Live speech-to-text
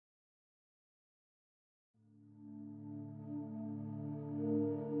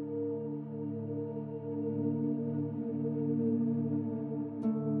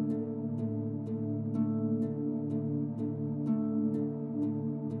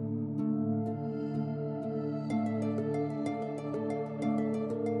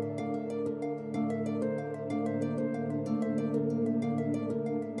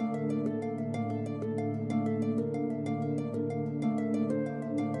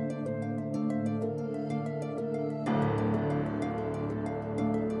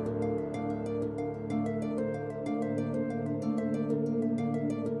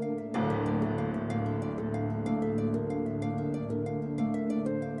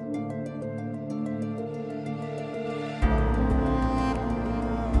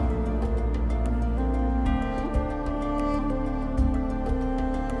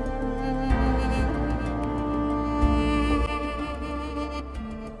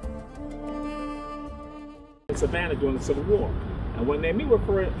Savannah during the Civil War. And when they meet with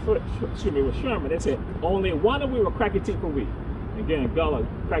Sherman, they said only one of we were crack a teeth per week. Again, Gullah,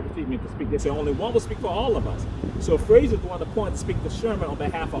 crack a teeth means to speak. They said only one will speak for all of us. So Fraser's the one to point to speak to Sherman on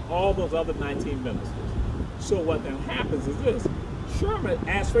behalf of all those other 19 ministers. So what then happens is this. Sherman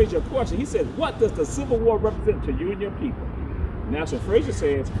asked Fraser a question. He said, what does the Civil War represent to you and your people? Now, so Fraser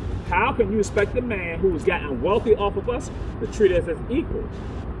says, how can you expect a man who's gotten wealthy off of us to treat us as equals?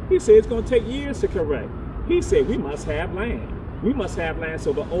 He said it's going to take years to correct. He said we must have land. We must have land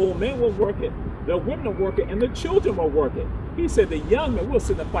so the old men will work it, the women will work it, and the children will work it. He said the young men will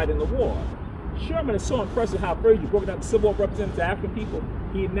sit and fight in the war. Sherman is so impressed with how Fraser broke down the Civil War represented to African people.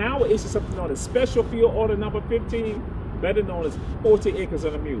 He now issued something known as Special Field Order Number 15, better known as 40 acres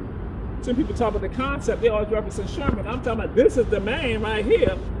and a mule. Some people talk about the concept, they always represent Sherman. I'm talking about this is the man right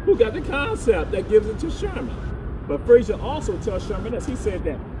here who got the concept that gives it to Sherman. But Fraser also tells Sherman this. He said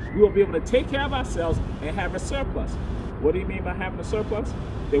that we will be able to take care of ourselves and have a surplus. What do you mean by having a surplus?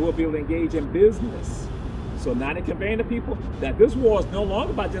 They will be able to engage in business. So now they're conveying to people that this war is no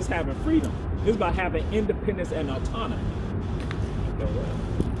longer about just having freedom. It's about having independence and autonomy.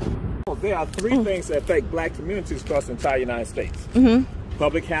 There are three things that affect black communities across the entire United States.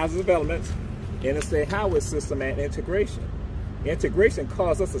 Public housing development, interstate highway system, and integration. Integration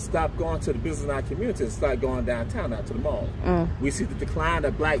caused us to stop going to the business in our community and start going downtown, out to the mall. We see the decline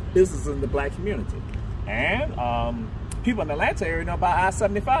of black businesses in the black community. And people in the Atlanta area know about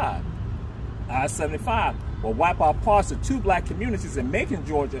I-75. I-75 will wipe out parts of two black communities in Macon,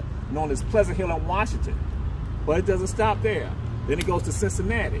 Georgia, known as Pleasant Hill and Washington. But it doesn't stop there. Then it goes to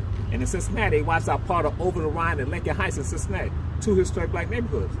Cincinnati. And in Cincinnati, it wipes out part of Over the Rhine and Lincoln Heights in Cincinnati, two historic black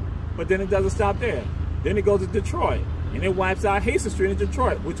neighborhoods. But then it doesn't stop there. Then it goes to Detroit. And it wipes out Hastings Street in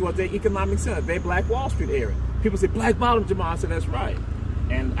Detroit, which was their economic center, their Black Wall Street area. People say, Black Bottom, Jamal. I said, that's right.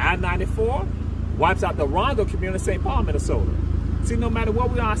 And I-94 wipes out the Rondo community in St. Paul, Minnesota. See, no matter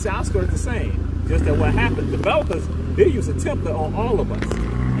what we are, our outskirts is the same. Just that what happened, developers, they use a template on all of us.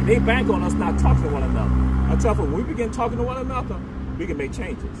 And they bank on us not talking to one another. I tell them, when we begin talking to one another, we can make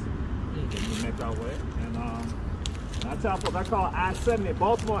changes. We make our way. And I tell folks, I call it I-70 in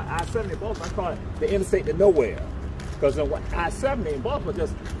Baltimore, I-70 in Baltimore, I call it the interstate to nowhere. Because I-70 in Baltimore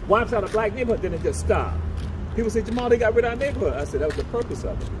just wipes out a black neighborhood, then it just stops. People say, Jamal, they got rid of our neighborhood. I said, that was the purpose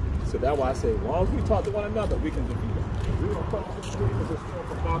of it. So that's why I say, as long as we talk to one another, we can defeat it. We're going to cross the street with this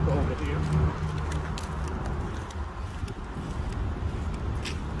historical marker over here.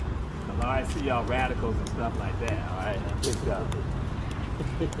 I see y'all radicals and stuff like that, all right? Good stuff.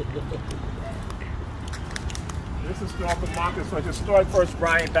 This historical marker is for historic First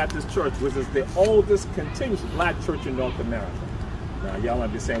Bryan Baptist Church, which is the oldest continuous black church in North America. Now, y'all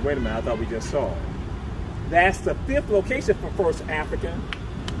might be saying, wait a minute, I thought we just saw it. That's the 5th location for First African.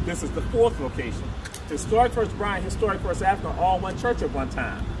 This is the 4th location. Historic First Bryan, historic First African, all one church at one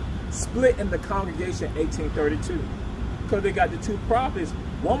time. Split in the congregation in 1832. Because they got the two properties.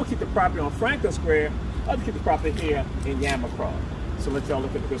 One will keep the property on Franklin Square, other keep the property here in Yamacraw. So let y'all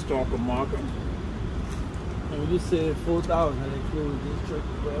look at the historical marker. And when you said 4,000, that includes this church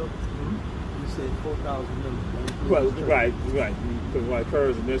as well? You said 4,000 members. Well, right. Because what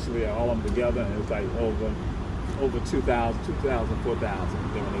occurs initially are all of them together, and it's like over 2,000, 4,000.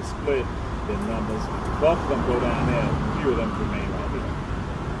 Then when they split their numbers, both of them go down there, a few of them remain right here.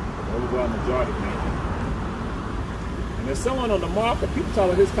 The overwhelming majority remain here. And there's someone on the market, people talk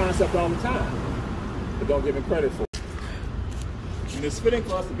about his concept all the time, but don't give him credit for it. And it's fitting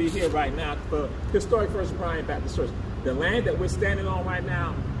for us to be here right now for historic First Bryan Baptist Church. The land that we're standing on right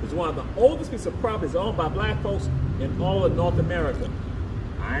now is one of the oldest pieces of property owned by black folks in all of North America.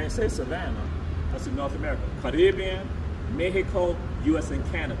 I ain't say Savanah, I said North America. Caribbean, Mexico, US, and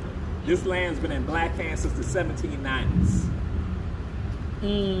Canada. This land's been in black hands since the 1790s.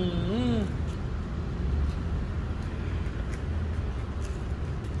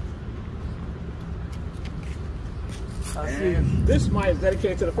 And this mite is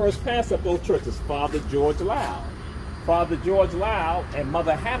dedicated to the first pastor of both churches, Father George Loud. Father George Loud and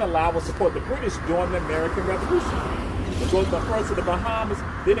Mother Hannah Loud will support the British during the American Revolution. They go first to the Bahamas,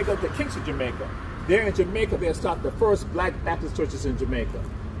 then they go to Kingston, Jamaica. There in Jamaica, they start the first black Baptist churches in Jamaica.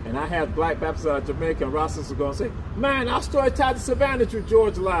 And I have black Baptists out of Jamaica, and Ross is going to say, man, our story tied to Savannah through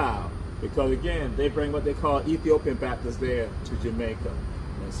George Loud. Because again, they bring what they call Ethiopian Baptists there to Jamaica.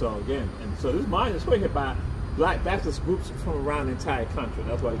 And so again, so this mine is here by black Baptist groups from around the entire country.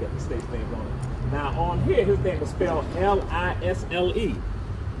 That's why they got the state's name on it. Now on here, his name is spelled L-I-S-L-E.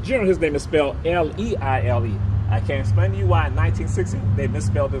 Generally, his name is spelled L-E-I-L-E. I can't explain to you why in 1960 they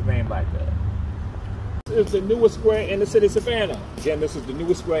misspelled his name like that. This is the newest square in the city of Savannah. Again, this is the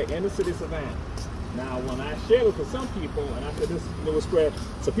newest square in the city of Savannah. Now, when I shared it with some people, and I said this little square,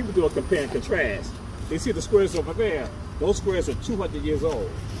 so people do a compare and contrast. They see the squares over there. Those squares are 200 years old.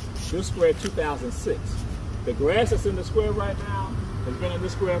 This square, 2006. The grass that's in the square right now has been in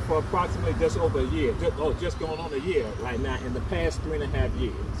this square for approximately just over a year. Just going on a year right now in the past 3.5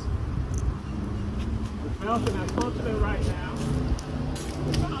 years. The fountain that's functioning right now,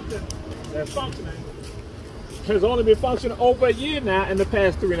 the fountain that's functioning has only been functioning over a year now in the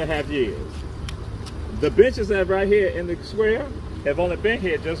past 3.5 years. The benches that are right here in the square have only been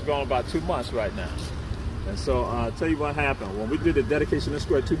here just gone about 2 months right now. And so I'll tell you what happened. When we did the dedication of the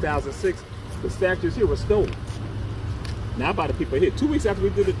square in 2006, the statues here were stolen. Not by the people here. 2 weeks after we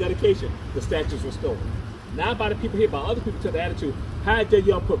did the dedication, the statues were stolen. Not by the people here, by other people took the attitude, how did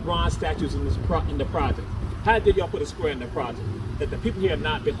y'all put bronze statues in the project? How did y'all put a square in the project? That the people here are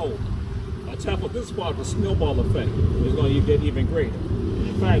not beholden. I tell you, this is part of the snowball effect. It's going to get even greater.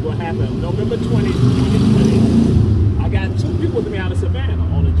 In fact, what happened November 20, 2020, I got 2 people with me out of Savannah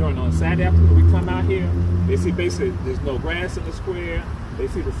on the journey. On Saturday afternoon, we come out here, they see basically there's no grass in the square, they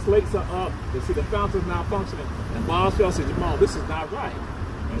see the slates are up, they see the fountain's not functioning, and Bob said, Jamal, this is not right.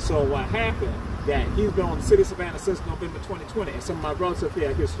 And so what happened, that he's been on the city of Savannah since November 2020, and some of my relatives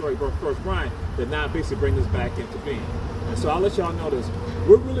here at his story, First Brian, that now basically bring this back into being. And so I'll let y'all know this,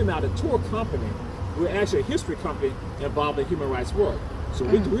 we're really not a tour company, we're actually a history company involved in human rights work. So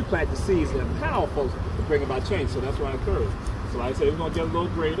we plant the seeds and empower folks to bring about change. So that's what occurred. So like I said, we're going to get a little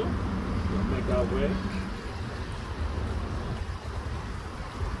greater. We're going to make our way.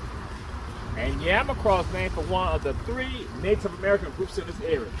 And Yamacraw is named for one of the 3 Native American groups in this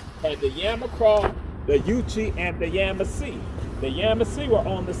area. Had the Yamacraw, the Yuchi, and the Yamasee. The Yamasee were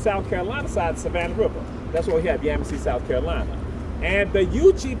on the South Carolina side of the Savannah River. That's why we have Yamasee, South Carolina. And the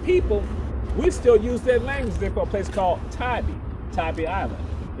Yuchi people, we still use their language there for a place called Tybee Island.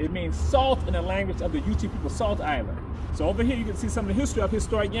 It means salt in the language of the Yuchi people, Salt Island. So over here you can see some of the history of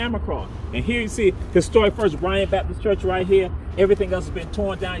historic Yamacraw. And here you see historic First Brian Baptist Church right here. Everything else has been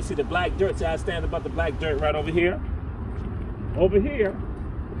torn down. You see the black dirt. See I stand above the black dirt right over here. Over here,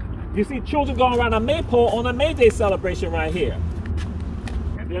 you see children going around a maypole on a May Day celebration right here.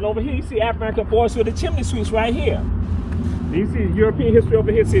 And then over here you see African American boys with the chimney sweeps right here. You see European history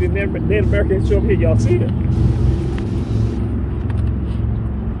over here. See the Native American history over here. Y'all see it?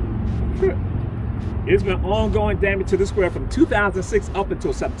 It's been ongoing damage to the square from 2006 up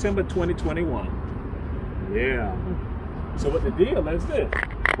until September 2021. Yeah. So what the deal is this.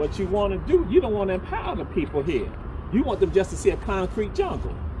 What you want to do, you don't want to empower the people here. You want them just to see a concrete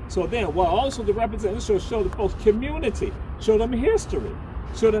jungle. So then, well, also the representatives show the folks community, show them history,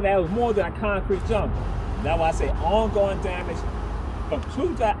 show them that it was more than a concrete jungle. That's why I say ongoing damage from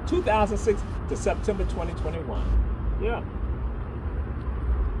 2006 to September 2021. Yeah.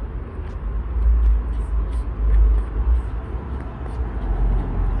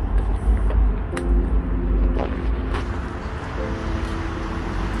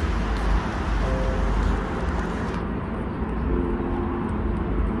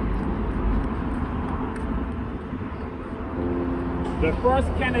 The first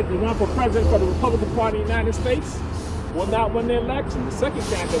candidate to run for president for the Republican Party of the United States will not win the election. The second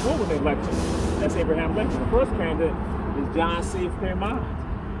candidate will win the election. That's Abraham Lincoln. The first candidate is John C. Fremont.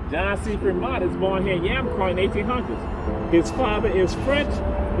 John C. Fremont is born here in Yamacraw in the 1800s. His father is French,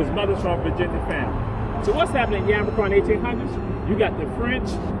 his mother's from Virginia family. So what's happening in Yamacraw in the 1800s? You got the French,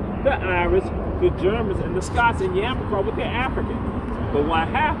 the Irish, the Germans, and the Scots in Yamacraw with their African. But what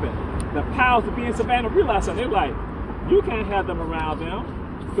happened? The powers that be in Savannah realized something. They're like, you can't have them around them.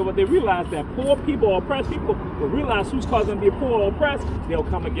 So what they realized that poor people or oppressed people will realize who's causing them to be poor or oppressed, they'll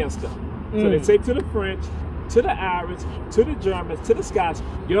come against them. So they say to the French, to the Irish, to the Germans, to the Scots,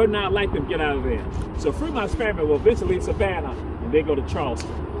 you're not like them, get out of there. So Fremont's family will eventually leave Savannah and they go to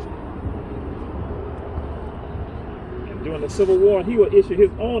Charleston. And during the Civil War, he will issue his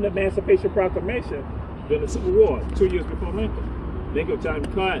own Emancipation Proclamation during the Civil War, 2 years before Lincoln. They go John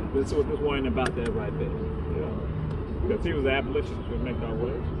Cotton, but so we're just worrying about that right there. Because he was an abolitionist, we'll make our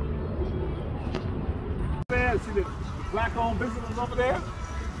way. There, see the black-owned businesses over there?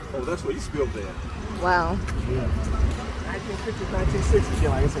 Oh, that's where you spilled there. Wow. Yeah. 1950s, 1960s, yeah,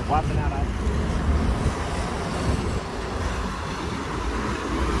 like I said, wiping out our...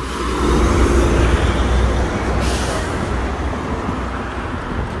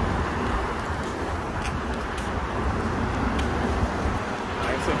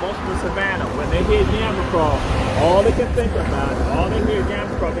 Most of the Savannah, when they hear Yamacraw, all they can think about, all they hear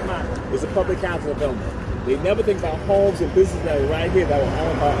Yamacraw, their mind, is a public housing development. They never think about homes and businesses that are right here that were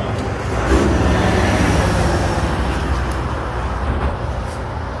owned by us.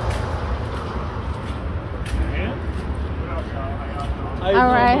 All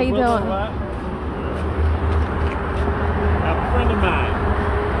right, how you doing? I have a friend of mine.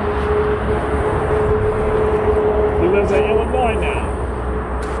 He lives in Illinois now.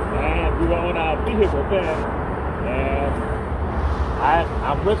 And we were on our vehicle then. And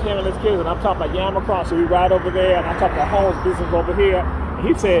I'm with him and his kids, and I'm talking about Yamacross. So we ride over there, and I talk about Holmes' business over here. And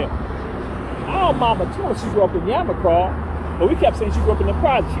he said, "Oh, Mama told us she grew up in Yamacross." But we kept saying she grew up in the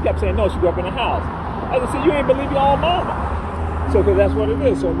project. She kept saying, "No, she grew up in the house." I just said, "You ain't believe your own mama." So, because that's what it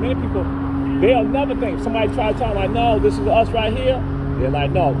is. So many people, they'll never think. Somebody try to tell them, like, "No, this is us right here." They're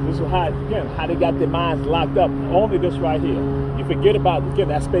like, "No, this is how, again, how they got their minds locked up. Only this right here." You forget about, again,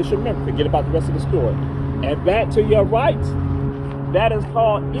 that spatial memory. Forget about the rest of the story. And that to your right, that is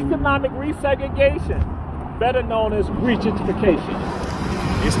called economic resegregation, better known as gentrification.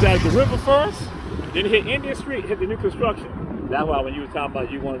 It started the river first, then hit Indian Street, hit the new construction. That's why when you were talking about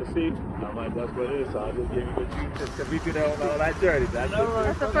you wanted to see, I'm like, that's what it is. So I just give you what you just, because we did all that journey. That's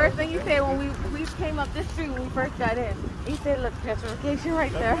the first thing you said when we came up this street when we first got in. He said, "Look, gentrification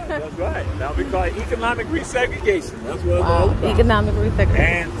right there." That's right. Now we call it economic resegregation. That's what it's all about. Economic resegregation.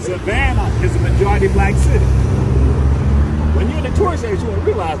 And Savannah is a majority black city. When you're in the tourist areas, you won't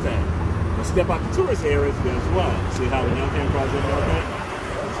realize that. But step out the tourist areas, guess what? See how we now came across the okay?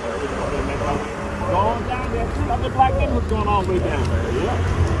 Going down there, see other black neighborhoods going all the way down there.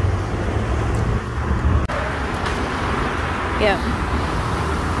 Yeah.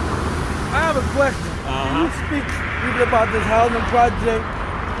 I have a question. Can you speak even about this housing project?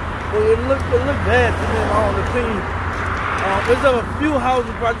 Well, it looked bad to me, in my own opinion. There's a few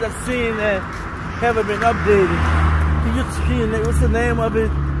housing projects I've seen that haven't been updated. Can you what's the name of it?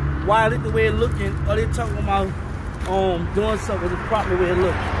 Why is it the way it looking? Are they talking about doing something the proper way it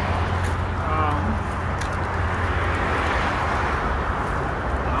looks?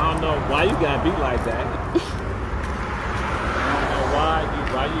 I don't know why you gotta be like that. I don't know why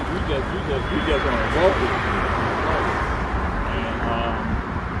you just gonna roll with it.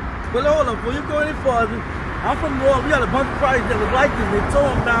 But hold up, before you go any further, I'm from New Orleans. We got a bunch of projects that was like this. They tore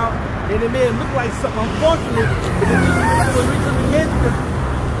them down and they made it look like something. Unfortunately,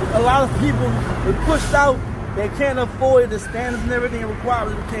 a lot of people were pushed out. They can't afford the standards and everything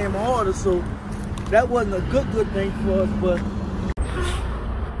required. It became harder, so that wasn't a good thing for us. But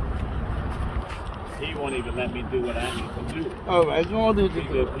he won't even let me do what I need to do. All right, you want to do He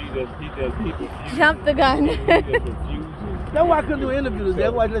just Jump the gun. He just refuses. That's why I couldn't do interviews.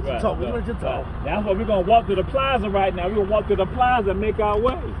 That's why I let you talk. We let you talk. That's why we're going to walk to the plaza right now. We're going to walk to the plaza and make our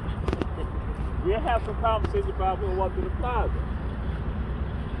way. We'll have some conversation about we'll walk to the plaza.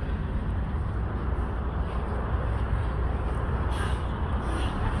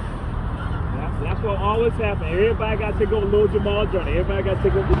 That's what always happens. Everybody got to take over a little Jamal journey. Everybody got to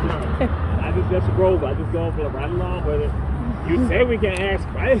take over the journey. I just roll. I just go right along with it. You say we can ask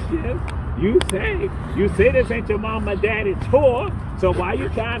questions. You say this ain't your mama daddy tour. So why you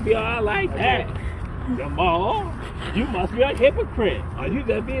trying to be all like that? Jamal, you must be a hypocrite. Or you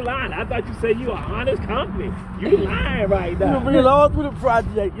just be lying. I thought you said you an honest company. You lying right now. You bring it all through the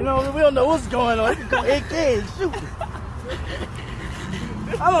project. You know, we don't know what's going on. You go AK and shoot.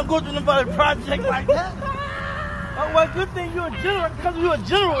 I don't go through nobody's project like that. Oh, well, good thing you're a general, because you're a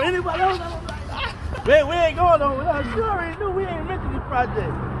general. Anybody else? We ain't going over there. You already knew we ain't mentioned this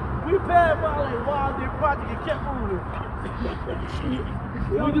project. We passed by like wild this project and kept moving.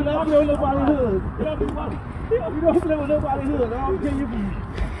 We do not play with nobody's hood. We don't play with nobody's hood. I don't care you from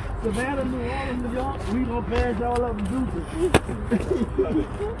Savannah, New Orleans, New York. We gonna pass y'all up and do this.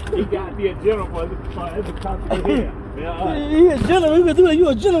 He got to be a general for this to come to here. He a general. We can do that. You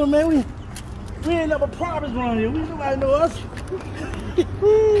a general, man. We ain't never promised around here. Nobody know us.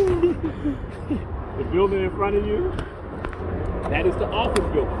 The building in front of you, that is the office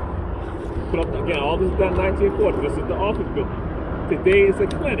building. Put up again, all this is done in 1940. This is the office building. Today is a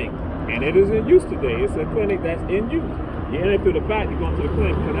clinic, and it is in use today. It's a clinic that's in use. You enter through the back, you go into the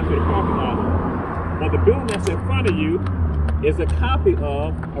clinic, because that's where the parking lot is. But the building that's in front of you is a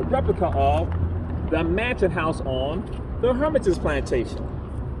replica of the mansion house on the Hermitage Plantation.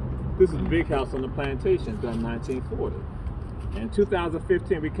 This is the big house on the plantation done in 1940. In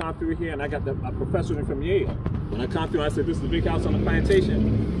 2015, we come through here, and I got a professor from Yale. When I come through, I said, "This is the big house on the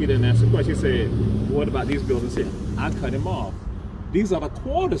plantation." He didn't answer the question. He said, "What about these buildings here?" I cut him off. These are the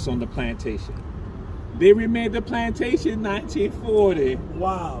quarters on the plantation. They remade the plantation in 1940.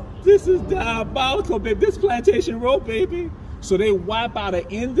 Wow. This is diabolical, baby. This plantation road, baby. So they wipe out an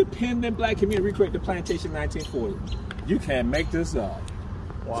independent black community, recreate the plantation in 1940. You can't make this up.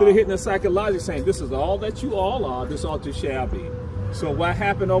 Wow. So they're hitting the psychology saying, this is all that you all are, this ought to shall be. So what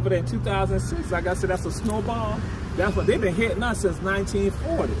happened over there in 2006, like I said, that's a snowball. That's what they've been hitting us since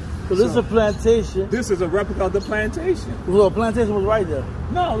 1940. So this is a plantation. This is a replica of the plantation. Well, the plantation was right there.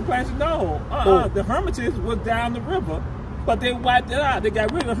 No, the plantation, no. The Hermitage was down the river, but they wiped it out. They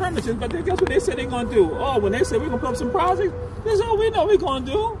got rid of the Hermitage, but guess what they said they're going to do? Oh, when they said we're going to put up some projects, this is all we know we're going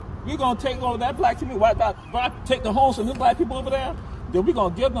to do. We're going to take over that black community, wipe out, take the homes from the black people over there. Then we're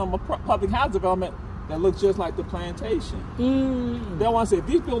going to give them a public house development that looks just like the plantation. They want to say, if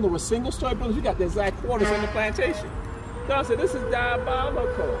these buildings were single-story buildings, you got the exact quarters in the plantation. So I said, this is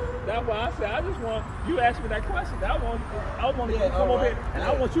diabolical. That's why I said, I just want, you asked me that question. I want to come over here, and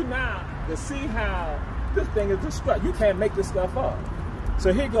I want you now to see how this thing is destructive. You can't make this stuff up.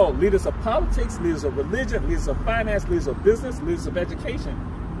 So here you go, leaders of politics, leaders of religion, leaders of finance, leaders of business, leaders of education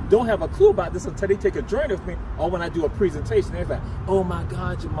don't have a clue about this until they take a journey with me, or when I do a presentation. They're like, oh my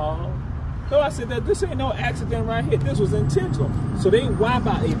God, Jamal. So I said that this ain't no accident right here. This was intentional. So they wipe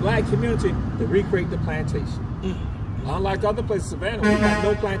out a black community to recreate the plantation. Unlike other places in Savannah, we got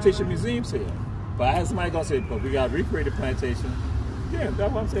no plantation museums here. But I had somebody gonna say, but we got to recreate the plantation. Yeah,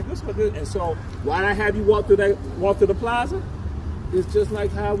 that's what I'm saying. This is what this, and so why I have you walk through the plaza? It's just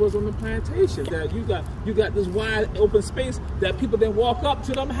like how it was on the plantation. That you got this wide open space that people then walk up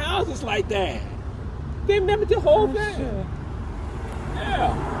to them houses like that. They remember the whole thing. Sure.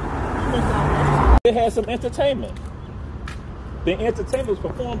 Yeah. They had some entertainment. The entertainment was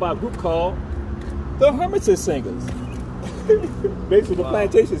performed by a group called the Hermitage Singers. Basically the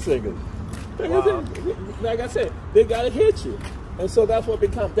plantation singers. Like I said, they gotta hit you. And so that's what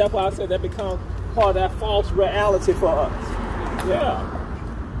becomes, that's why I said that becomes part of that false reality for us. Yeah.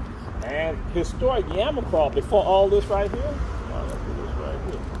 And historic Yamacraw, before all this right here, let's do this right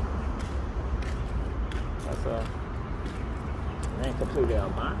here. That's it ain't completely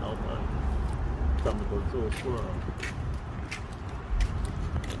albino, but something to go to a squirrel.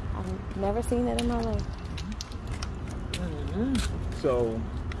 I've never seen it in my life. So,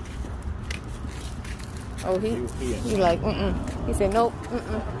 oh, he like, He said, nope,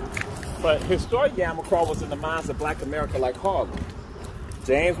 But historic Yamacraw was in the minds of black America like Harlem.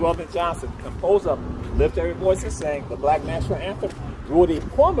 James Weldon Johnson, composer of Lift Every Voice and Sing, the Black National Anthem, wrote a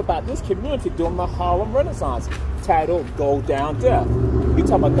poem about this community during the Harlem Renaissance, titled Go Down Deaf. He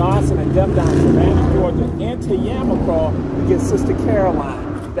talking about God sending death down Savannah, Georgia, into Yamacraw to get Sister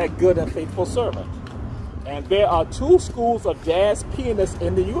Caroline, that good and faithful servant. And there are two schools of jazz pianists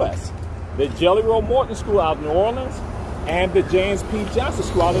in the U.S. The Jelly Roll Morton School out of New Orleans and the James P. Johnson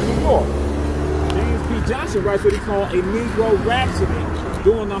School out of New York. James P. Johnson writes what he called a Negro Rhapsody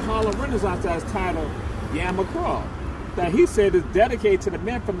during the Harlem Renaissance that's titled Yamacraw, that he said is dedicated to the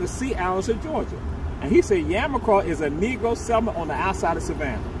men from the Sea Islands of Georgia. And he said Yamacraw is a Negro settlement on the outside of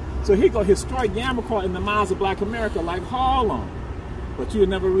Savannah. So he go historic Yamacraw in the minds of black America like Harlem. But you would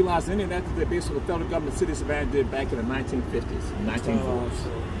never realize any of that is based on the federal government city of Savannah did back in the 1950s, 1940s.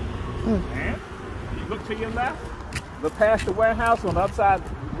 And you look to your left, look past the warehouse, on the upside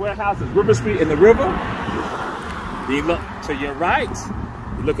warehouse is River Street in the river. Then you look to your right,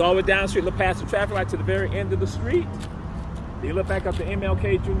 you look all the way down the street, look past the traffic light to the very end of the street. Then you look back up to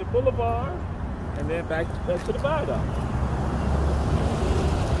MLK Jr. Boulevard, and then back to the viaduct.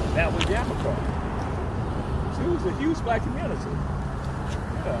 That was Yamacraw. So it was a huge black community.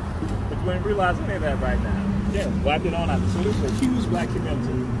 Yeah. But you ain't realizing any of that right now. Yeah, wipe it on out. So this is a huge black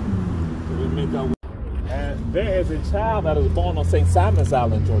community. And there is a child that was born on St. Simon's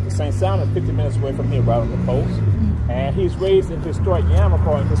Island, Georgia. St. Simon is 50 minutes away from here, right on the coast. And he's raised in historic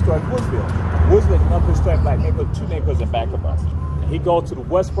Yamacraw and historic Woodsville. Woodsville is another historic black neighborhood, two neighborhoods in back of us. And he goes to the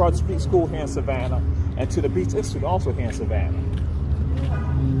West Broad Street School here in Savannah and to the Beach Institute also here in Savannah.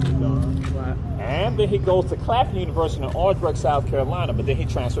 And then he goes to Claflin University in Orangeburg, South Carolina, but then he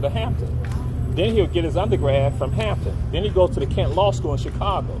transferred to Hampton. Then he'll get his undergrad from Hampton. Then he goes to the Kent Law School in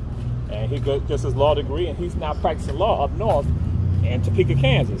Chicago. And he gets his law degree, and he's now practicing law up north in Topeka,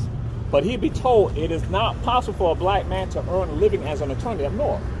 Kansas. But he'd be told it is not possible for a black man to earn a living as an attorney up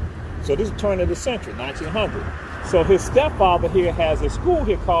north. So this is turn of the century, 1900. So his stepfather here has a school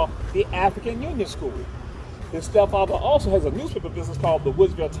here called the African Union School. His stepfather also has a newspaper business called the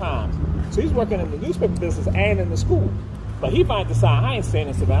Woodsville Times. So he's working in the newspaper business and in the school. But he finally decides, I ain't staying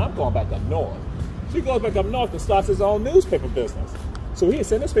in Savannah, I'm going back up north. So he goes back up north and starts his own newspaper business. So he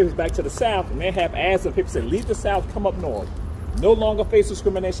sent his papers back to the South, and they have ads that people say, leave the South, come up north. No longer face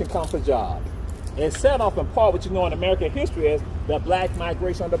discrimination, come for jobs. And set off in part what you know in American history is the black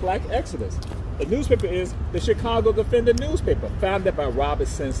migration or the black exodus. The newspaper is the Chicago Defender newspaper, founded by Robert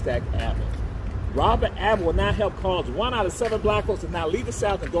Senstack Abbott. Robert Abbott will now help cause 1 out of 7 black folks to now leave the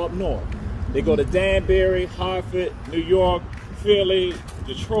South and go up north. They go to Danbury, Hartford, New York, Philly,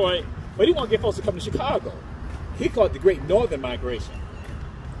 Detroit, but he want to get folks to come to Chicago. He called it the Great Northern Migration.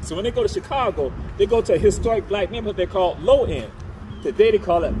 So when they go to Chicago, they go to a historic black neighborhood they call Low End. Today they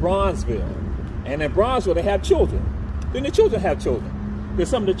call it Bronzeville. And in Bronzeville they have children. Then the children have children. Then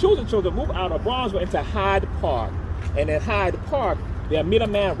some of the children move out of Bronzeville into Hyde Park. And in Hyde Park, they'll meet a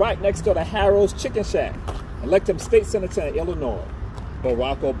man right next door to Harrow's Chicken Shack. Elect him state senator in Illinois,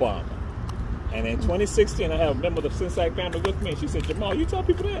 Barack Obama. And in 2016, I have a member of the Sinsack family with me. And she said, Jamal, you tell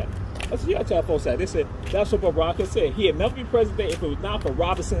people that? I said, yeah, I tell folks that. They said, that's what Barack had said. He'd never be president if it was not for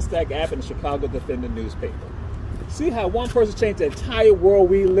Robinson Stack Abbott and the Chicago Defender newspaper. See how one person changed the entire world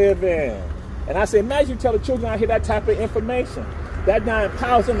we live in. And I say, imagine you tell the children out here that type of information. That now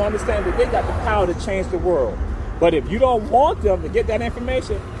empowers them to understand that they got the power to change the world. But if you don't want them to get that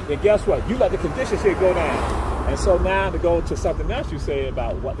information, then guess what? You let the conditions here go down. And so now to go to something else you say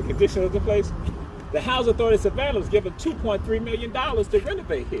about what the condition of the place, the Housing Authority of Savannah was given $2.3 million to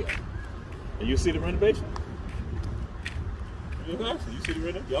renovate here. And you see the renovation? You see the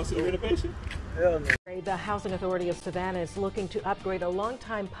renovation? Y'all see the renovation? Hell no. The Housing Authority of Savannah is looking to upgrade a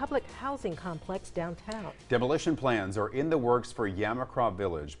longtime public housing complex downtown. Demolition plans are in the works for Yamacraw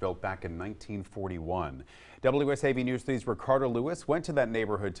Village, built back in 1941. WSAV News 3's Ricardo Lewis went to that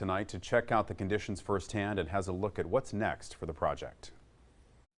neighborhood tonight to check out the conditions firsthand and has a look at what's next for the project.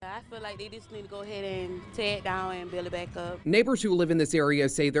 I feel like they just need to go ahead and tear it down and build it back up. Neighbors who live in this area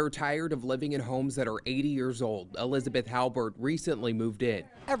say they're tired of living in homes that are 80 years old. Elizabeth Halbert recently moved in.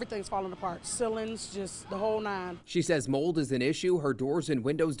 Everything's falling apart. Ceilings, just the whole nine. She says mold is an issue, her doors and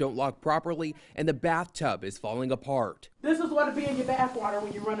windows don't lock properly, and the bathtub is falling apart. This is what it be in your bathwater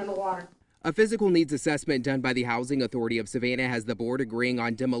when you run in the water. A physical needs assessment done by the Housing Authority of Savannah has the board agreeing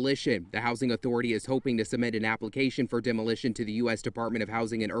on demolition. The Housing Authority is hoping to submit an application for demolition to the U.S. Department of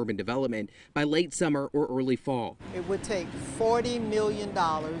Housing and Urban Development by late summer or early fall. It would take $40 million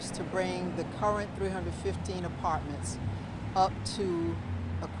to bring the current 315 apartments up to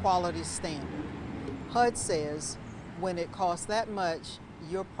a quality standard. HUD says when it costs that much,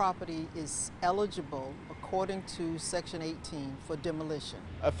 your property is eligible according to Section 18 for demolition.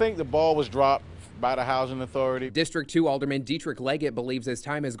 I think the ball was dropped by the Housing Authority. District 2 Alderman Dietrich Leggett believes as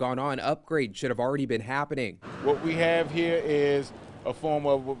time has gone on, upgrades should have already been happening. What we have here is a form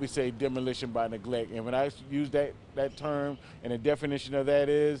of what we say demolition by neglect. And when I use that term, and the definition of that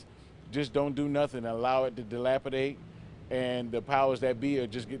is just don't do nothing, allow it to dilapidate, and the powers that be will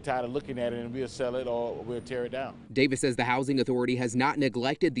just get tired of looking at it and we'll sell it or we'll tear it down. Davis says the Housing Authority has not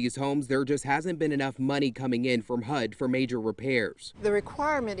neglected these homes. There just hasn't been enough money coming in from HUD for major repairs. The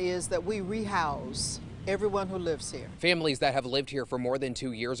requirement is that we rehouse everyone who lives here. Families that have lived here for more than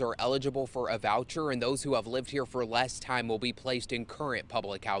 2 years are eligible for a voucher, and those who have lived here for less time will be placed in current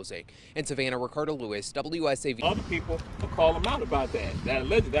public housing. In Savannah, Ricardo Lewis, WSAV. Other people will call them out about that. That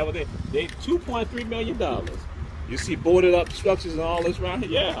alleged, that was it. They $2.3 million. You see boarded up structures and all this around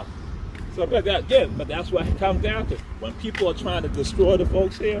here? Yeah. So but that's what it comes down to. When people are trying to destroy the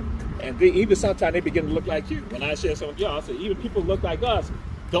folks here, and they even sometimes they begin to look like you. When I share some of y'all, I say even people look like us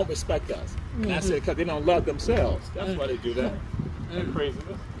don't respect us. And I said because they don't love themselves. That's why they do that. That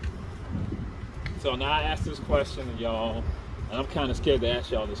craziness. So now I ask this question to y'all, and I'm kind of scared to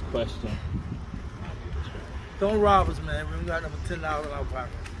ask y'all this question. Don't rob us, man. We got number $10 in our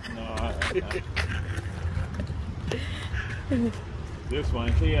pocket. No, this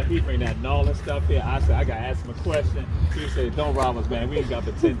one here, he bring that knowledge stuff here. I said, I gotta ask him a question. He said, don't rob us, man. We ain't got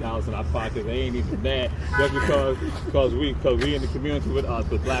the $10 in our pocket. They ain't even that. Just because we in the community with us,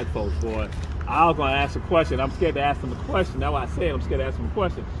 with black folks, boy. I was gonna ask a question. I'm scared to ask him a question. That's why I said I'm scared to ask him a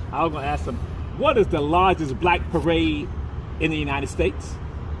question. I was gonna ask him, what is the largest black parade in the United States?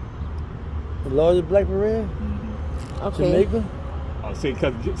 The largest black parade? Okay. Jamaica? Oh, see,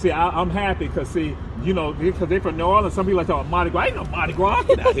 I'm happy because you know, because they're from New Orleans. Some people like talking Mardi Gras. I ain't no Mardi Gras.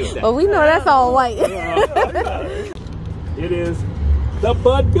 Get out here with that. Well, we know that's all white. It is the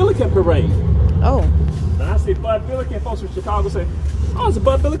Bud Billiken Parade. Oh. When I see Bud Billiken, folks from Chicago say, oh, it's a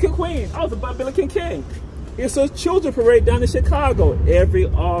Bud Billiken Queen. Oh, it's a Bud Billiken King. It's a children's parade down in Chicago every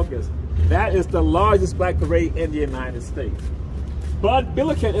August. That is the largest black parade in the United States. Bud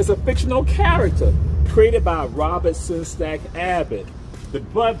Billiken is a fictional character created by Robinson Stack Abbott. The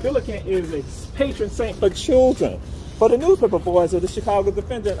Bud Billiken is a patron saint for children, for the newspaper boys of the Chicago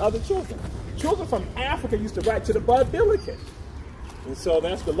Defender and other children. Children from Africa used to write to the Bud Billiken. And so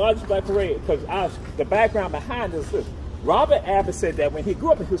that's the largest black parade, because the background behind this is Robert Abbott said that when he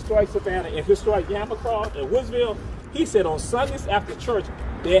grew up in historic Savannah and historic Yamacraw and Woodsville, he said on Sundays after church,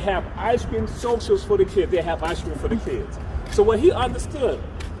 they have ice cream socials for the kids. They have ice cream for the kids. So what he understood,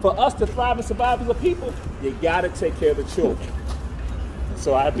 for us to thrive and survive as a people, you got to take care of the children. And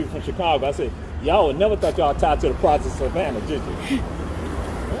so I have people from Chicago. I say, y'all would never thought y'all tied to the project of Savannah, did you? Yeah.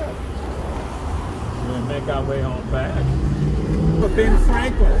 We're going to make our way on back. But Ben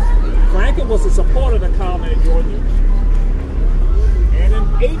Franklin was a supporter of the colony of Georgia and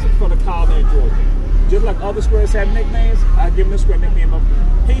an agent for the colony of Georgia. Just like other squares have nicknames, I give them the square nickname of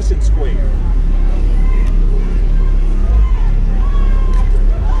Haitian Square.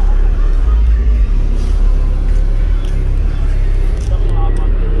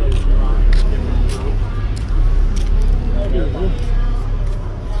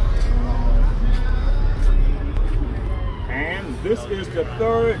 And this is the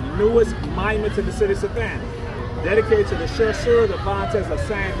third newest monument to the city of Savannah, dedicated to the chasseurs, the volunteers of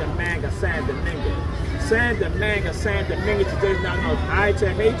San Domingo, San Domingo. San Domingo, San Domingo today is now known as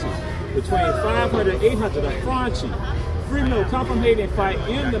Haiti. Between 500 and 800 of Franchi, free men come from Haiti and fight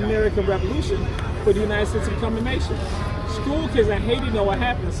in the American Revolution for the United States to become a nation. School kids in Haiti know what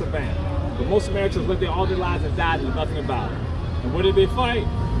happened in Savannah, but most Americans lived there all their lives and died and knew nothing about it. And what did they fight?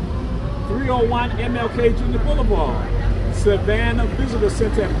 301 MLK Jr. Boulevard, Savannah Visitor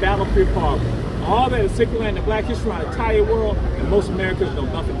Center, and Battlefield Park. All that is circulating the Black history around the entire world, and most Americans know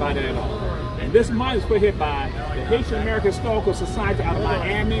nothing about it at all. And this monument is put here by the Haitian American Historical Society out of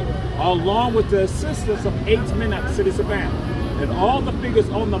Miami, along with the assistance of 8 men at the city of Savannah. And all the figures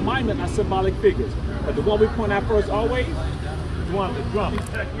on the monument are symbolic figures. But the one we point out first always is one of the drums.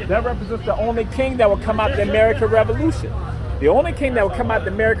 That represents the only king that will come out the American Revolution. The only king that will come out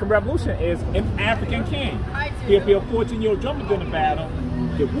the American Revolution is an African king. He'll be a 14-year-old drummer during the battle,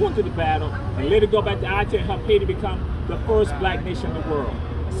 get wounded in the battle, and later go back to Haiti and help Haiti become the first black nation in the world.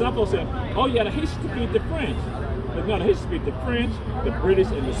 Some folks say, oh yeah, the Haitians defeated the French. But no, the Haitians defeated the French, the British,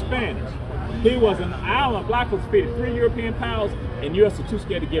 and the Spanish. He was an island. Black folks defeated 3 European powers, and U.S. was too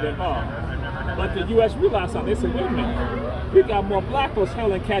scared to get involved. But the U.S. realized something. They said, wait a minute, we got more black folks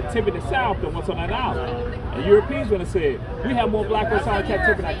held in captivity south than what's on that island. And Europeans would have said, we have more black folks held in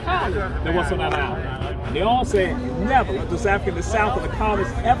captivity in the colony than what's on that island. And they all said, never let those Africans in the south of the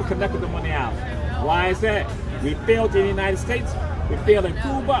colonies ever connect with them on the island. Why is that? We failed in the United States. We failed in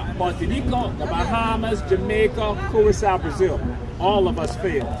Cuba, Martinico, the Bahamas, Jamaica, Curacao, Brazil. All of us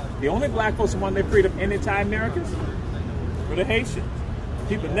failed. The only black folks who won their freedom in the entire Americas were the Haitians.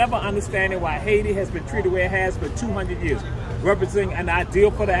 People never understanding why Haiti has been treated the way it has for 200 years, representing an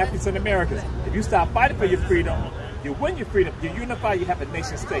ideal for the Africans and Americans. If you stop fighting for your freedom, you win your freedom, you unify, you have a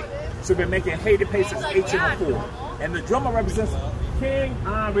nation state. So we're making Haiti pay since 1804. And the drummer represents King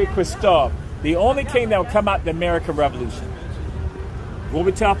Henri Christophe, the only king that will come out the American Revolution. What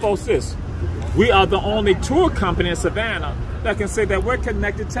we tell folks is, we are the only tour company in Savannah that can say that we're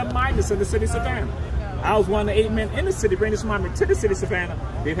connected to miners in the city of Savannah. I was one of the 8 men in the city, bringing this monument to the city of Savannah.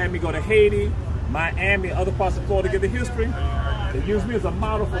 They've had me go to Haiti, Miami, other parts of Florida to get the history. They use me as a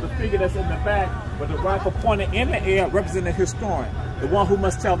model for the figure that's in the back with the rifle pointed in the air, representing the historian, the one who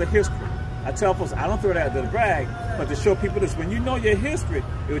must tell the history. I tell folks, I don't throw that as a brag, but to show people this, when you know your history,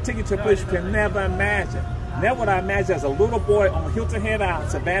 it will take you to a place you can never imagine. Never would I imagine as a little boy on Hilton Head Island,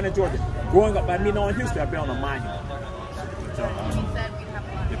 Savannah, Georgia, growing up by me knowing history, I'd be on a monument. So,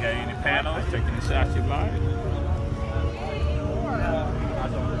 you got any panels, taking the shots you like?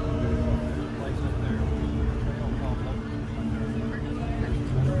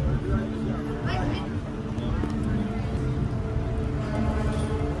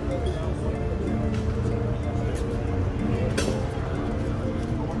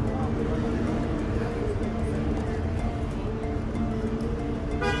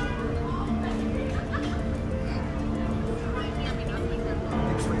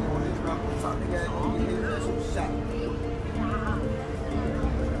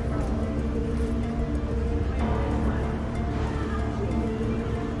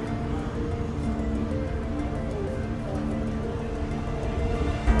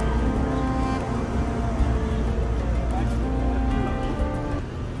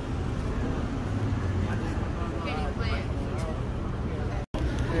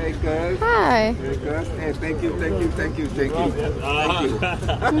 Hi. Hey, thank you.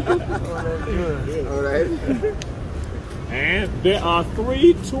 All right. And there are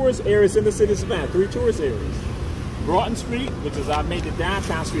 3 tourist areas in the city of Savannah, 3 tourist areas. Broughton Street, which is our major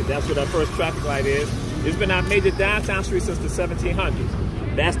downtown street, that's where that first traffic light is. It's been our major downtown street since the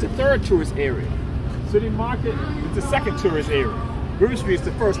 1700s. That's the 3rd tourist area. City Market is the 2nd tourist area. River Street is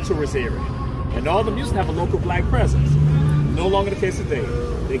the 1st tourist area. And all of them used to have a local black presence. No longer the case today.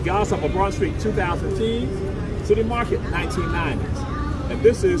 They got us up on Bronx Street 2010s, City Market 1990s. And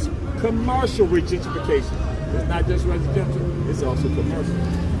this is commercial regentrification. It's not just residential, it's also commercial.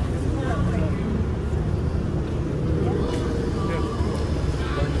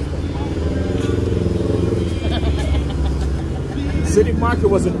 City Market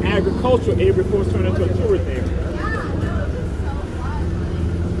was an agricultural area before it was turned into a tourist area.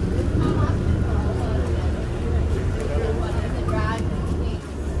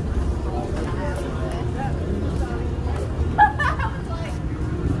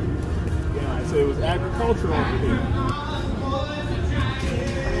 Yeah, so it was agricultural over here.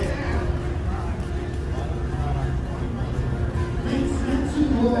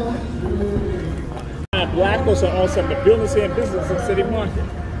 Black folks are also the buildings here and business in City Market.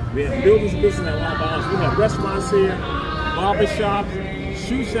 We have buildings and business at Long Island. We have restaurants here, barber shops,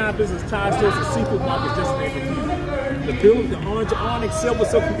 shoe shop business, tie stores, and seafood markets, just to name a few. The building, the orange onyx, silver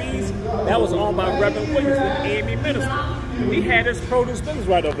silk bees, that was owned by Reverend Williams, the AME minister. We had his produce business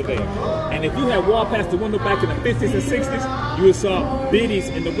right over there. And if you had walked past the window back in the 50s and 60s, you would saw biddies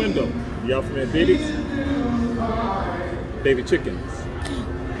in the window. Y'all familiar with biddies? Baby chickens.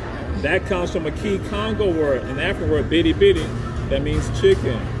 That comes from a key Congo word, an African word, bitty bitty, that means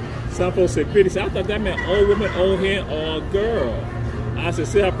chicken. Some folks say bitty, so I thought that meant old woman, old hen, old girl. I said,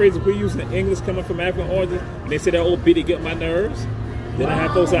 see how crazy we using English coming from African origins, and they said that old bitty get my nerves. Then I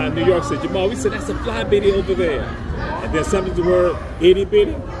had folks out in New York say, Jamal, we said that's a fly bitty over there. And then something the word itty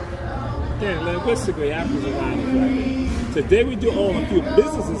bitty. Again, linguistically, Africans around the flag. Today we do own a few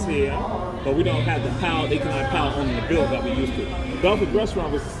businesses here, but we don't have the power, economic power owning the building that we used to. Belford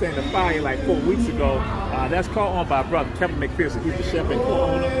Restaurant was sustained a fire like 4 weeks ago. That's co-owned by brother Kevin McPherson. He's the chef and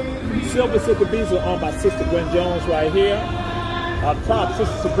co-owner. Silver Silk Bees are owned by Sister Gwen Jones right here. Up top,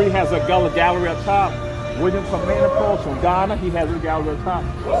 Sister Sabrina has a gallery up top. William from Menopause from Ghana, he has a gallery up top.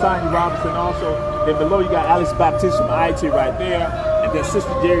 Sonia Robinson also. Then below you got Alice Baptiste from IT right there. And then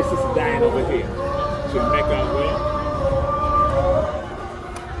Sister Jerry, Sister Diane over here. So make our way.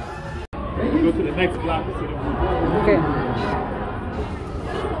 Go to the next block. Okay.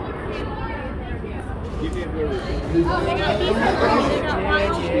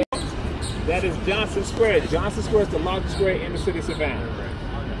 That is Johnson Square. Johnson Square is the largest square in the city of Savannah.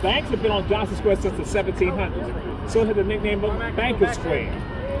 Banks have been on Johnson Square since the 1700s. So it had the nickname of Banker Square.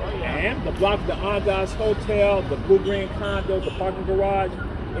 And the block of the Andaz Hotel, the Blue Green Condo, the parking garage,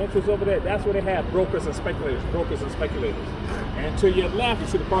 entrance over there, that's where they have brokers and speculators. And to your left, you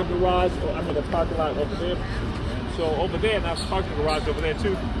see the parking garage, the parking lot over there. So over there, now the parking garage over there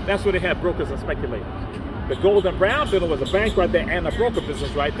too, that's where they have brokers and speculators. The Golden Brown building was a bank right there and a broker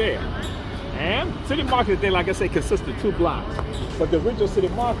business right there. And City Market today, like I say, consists of 2 blocks. But the original City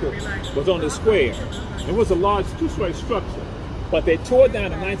Market was on the square. It was a large 2-story structure. But they tore it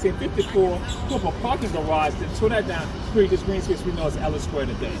down in 1954, put up a parking garage, then tore that down, created this green space we know as Ellis Square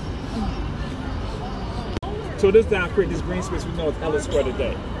today. Tore this down, created this green space we know as Ellis Square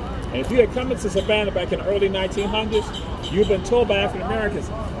today. And if you had come into Savannah back in the early 1900s, you've been told by African Americans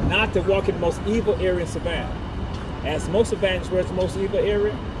not to walk in the most evil area in Savannah. As most Savannahans, where it's the most evil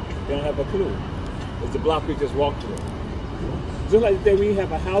area, they don't have a clue. It's the block we just walked through. Just like the day when you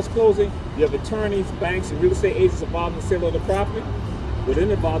have a house closing, you have attorneys, banks, and real estate agents involved in the sale of the property. Well, then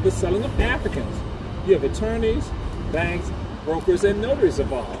involved in selling of Africans. You have attorneys, banks, brokers, and notaries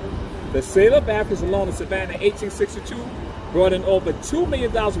involved. The sale of Africans alone in Savannah in 1862 brought in over $2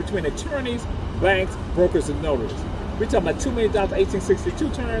 million between attorneys, banks, brokers, and notaries. We're talking about $2 million in 1862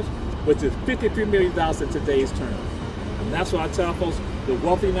 terms, which is $53 million in today's terms. And that's why I tell folks, the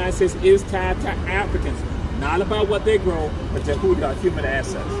wealth of the United States is tied to Africans. Not about what they grow, but to who they are, human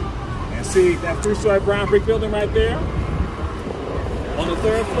assets. And see that 3-story brown brick building right there? On the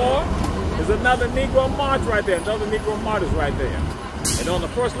 3rd floor, there's another Negro Mart right there. Another Negro Mart is right there. And on the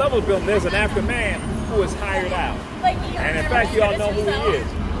 1st level of the building, there's an African man who is hired out. And in fact, you all know who he is.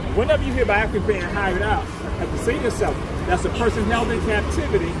 Whenever you hear about African being hired out, you have to say to yourself, that's a person held in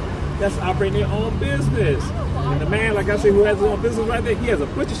captivity that's operating their own business. And the man, like I said, who has his own business right there, he has a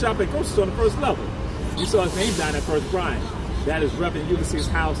butcher shop and grocery store on the 1st level. You saw his name down at First Bryant. That is Reverend Ulysses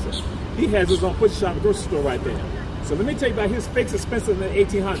Houser. He has his own butcher shop and grocery store right there. So let me tell you about his fixed expenses in the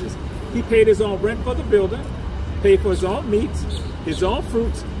 1800s. He paid his own rent for the building, paid for his own meats, his own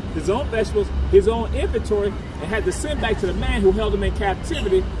fruits, his own vegetables, his own inventory, and had to send back to the man who held him in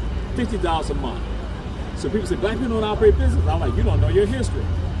captivity $50 a month. So people say, black people don't operate business. I'm like, you don't know your history.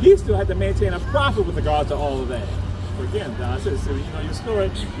 He still had to maintain a profit with regards to all of that. But again, I said, so you know your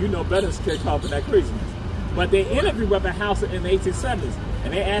story, you know better than kick off in that craziness. But they interviewed Reverend Houser in the 1870s,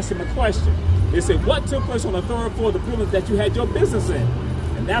 and they asked him a question. They said, what took place on the 3rd floor of the building that you had your business in?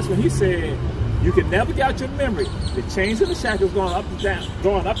 And that's when he said, you can never get out your memory. The chains and the shackles going up and down,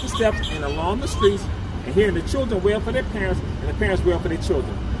 going up the steps and along the streets, and hearing the children wail for their parents, and the parents wail for their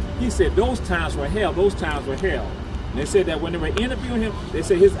children. He said, those times were hell, those times were hell. And they said that when they were interviewing him, they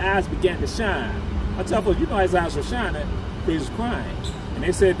said his eyes began to shine. I tell folks, you know his eyes were shining He was crying. And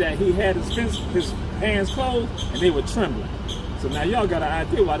they said that he had his hands closed and they were trembling. So now y'all got an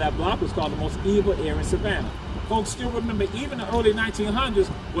idea why that block was called the most evil area in Savannah. Folks still remember even the early 1900s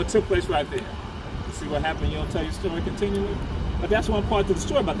what took place right there. You see what happened, you don't tell your story continually? But that's one part to the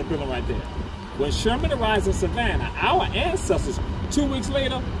story about the building right there. When Sherman arrives in Savannah, our ancestors, 2 weeks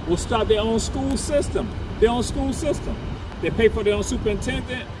later, will start their own school system. Their own school system. They pay for their own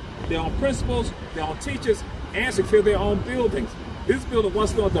superintendent, their own principals, their own teachers, and secure their own buildings. This building,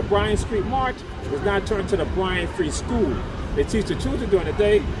 once known as the Bryan Street March, was now turned to the Bryan Free School. They teach the children during the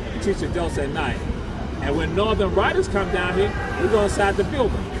day and teach the adults at night. And when Northern Riders come down here, we go inside the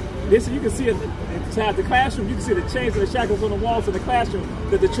building. This, you can see inside the classroom, you can see the chains and the shackles on the walls of the classroom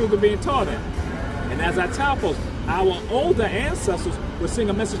that the children are being taught in. And as I tell folks, our older ancestors will sing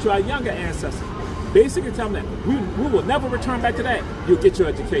a message to our younger ancestors. Basically tell them that we will never return back to that. You'll get your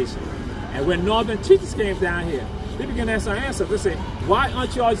education. And when Northern teachers came down here, they began to ask our ancestors, they say, why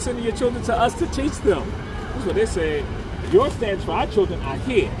aren't you all sending your children to us to teach them? This is what they said. Your stands for our children are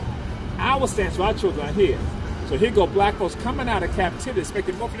here. Our stands for our children are here. So here go black folks coming out of captivity,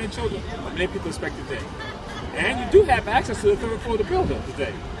 expecting more for their children than many people expect today. And you do have access to the third floor of the building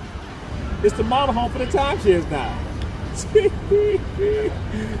today. It's the model home for the timeshares now.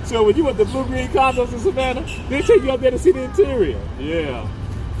 So when you went to blue-green condos in Savannah, they take you up there to see the interior. Yeah.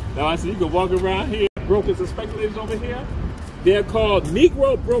 Now I see you can walk around here. Brokers and speculators over here. They're called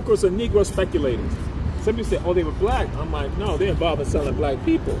Negro brokers and Negro speculators. Some people say, oh, they were black. I'm like, no, they're involved in selling black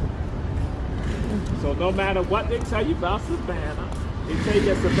people. So no matter what they tell you about Savannah, they tell you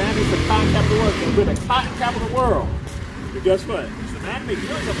that Savannah is the cotton capital of the world. We're the cotton capital of the world. But guess what? Savannah makes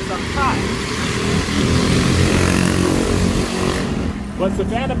millions of selling cotton. But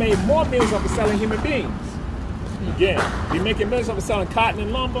Savannah made more millions of selling human beings. Again, you're making millions of selling cotton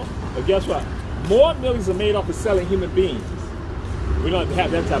and lumber, but guess what? More millions are made off of selling human beings. We don't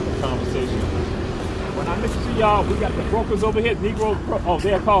have that type of conversation. When I listen to y'all, we got the brokers over here, they're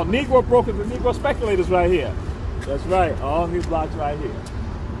called Negro brokers and Negro speculators right here. That's right, all these blocks right here.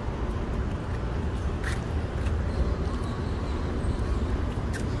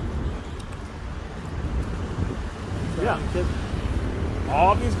 Yeah.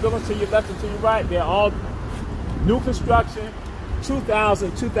 All these buildings to your left and to your right, they're all new construction,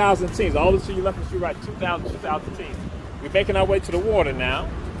 2000, 2010s. All this to your left and to your right, 2000, 2010s. We're making our way to the water now.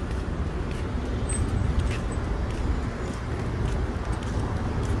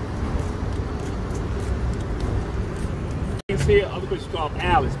 Here, other places call them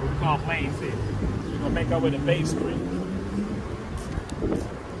alleys, but we call them lanes here. We're going to make our way to Bay Street.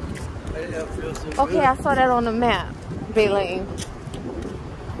 Okay, I saw that on the map, Bay Lane.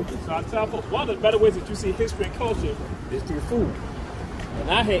 So I tell folks, one of the better ways that you see history and culture is through food.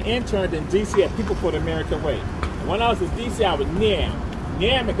 And I had interned in D.C. at People for the American Way. And when I was in D.C., I was NAM.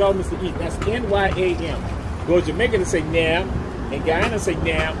 NAM and governments to eat. That's N-Y-A-M. Go to Jamaica to say NAM, in Guyana to say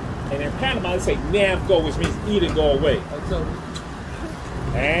NAM, and in Panama they say NAM go, which means eat and go away.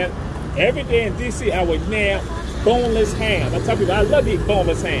 And every day in D.C. I would NAM boneless ham. I tell people I love to eat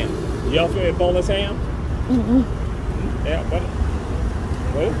boneless ham. Y'all familiar with boneless ham? Mm-hmm. Yeah,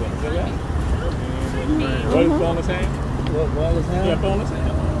 what is that? What is boneless ham? What, boneless ham? Yeah, boneless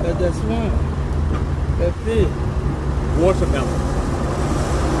ham. That's swamp. That's fish. Watermelon.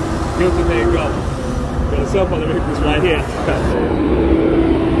 Here's the name go. Got a cell phone that this right here.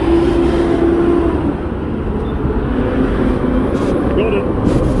 Go to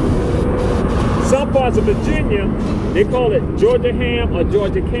some parts of Virginia, they call it Georgia ham or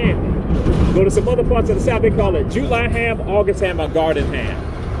Georgia candy. Go to some other parts of the South, they call it July ham, August ham, or garden ham.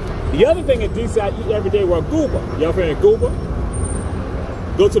 The other thing in D.C. I eat every day were goober. Y'all familiar with goober?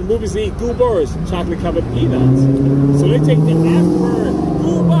 Go to the movies and eat goobers, chocolate-covered peanuts. So they take the F word,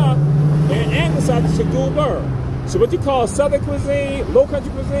 goober, and anglicize it to goober. So what you call Southern cuisine, Low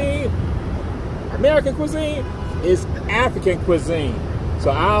Country cuisine, American cuisine, is African cuisine. So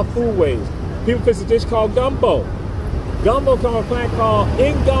our food ways. People fix a dish called gumbo. Gumbo comes from a plant called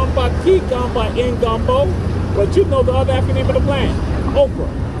Ingamba, Kigamba, Ingumbo. But you know the other African name of the plant, okra.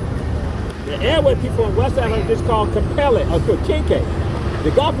 The airway people in West Africa just called kapele or kinke.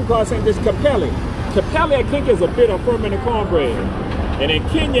 The Gulf people call the same dish kapele. Kapele or kinke is a bit of fermented cornbread. And in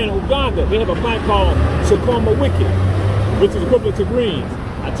Kenya and Uganda, they have a plant called sukuma wiki, which is equivalent to greens.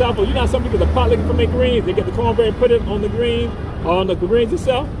 I tell people, you know some people get the pot liquor for make greens, they get the cornbread and put it on the green, or on the greens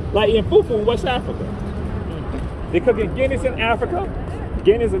itself, like in fufu in West Africa. They cook in guineas in Africa.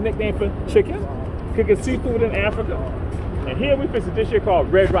 Guinea is a nickname for chicken. Cooking seafood in Africa. And here we fix a dish here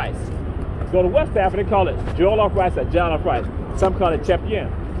called red rice. Go to West Africa, they call it jollof rice or jollof rice. Some call it chepien.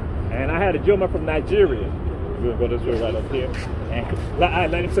 And I had a gentleman from Nigeria. We're going to go this way right up here. And I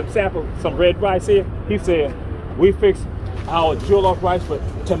let him sample some red rice here. He said, we fix our jollof rice with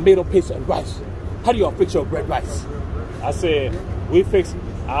tomato paste and rice. How do y'all fix your red rice? I said, we fix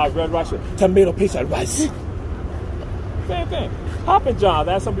our red rice with tomato paste and rice. Same thing. Hoppin' John.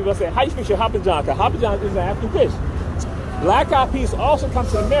 That's some people say, how you fix your Hoppin' John? Because Hoppin' John is an African dish. Black-eyed peas also comes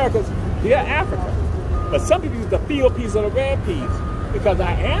to the Americas via Africa. But some people use the field peas or the red peas. Because our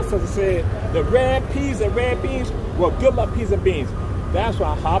ancestors said the red peas and red beans were good luck peas and beans. That's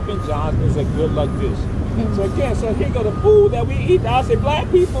why Hoppin' John is a good luck dish. So again, so here go the food that we eat. I say,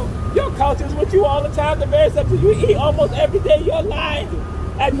 black people, your culture is with you all the time. The very substance you eat almost every day. You're lying,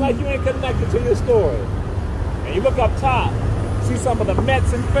 acting like you ain't connected to your story. And you look up top, see some of the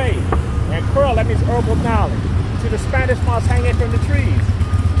Mets and Faye. And Pearl, that means herbal knowledge. See the Spanish moss hanging from the trees.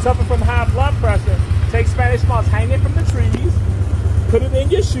 Suffer from high blood pressure. Take Spanish moss hanging from the trees. Put it in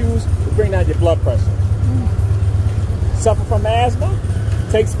your shoes to bring down your blood pressure. Suffer from asthma?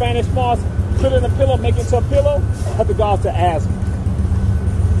 Take Spanish moss, put it in a pillow, make it into a pillow, help regards to asthma.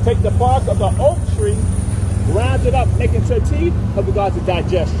 Take the bark of the oak tree, grind it up, make it into tea, help regards to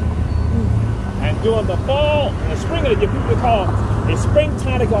digestion. And during the fall and the spring, you people call a spring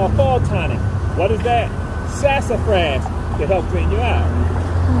tonic or a fall tonic. What is that? Sassafras to help clean you out.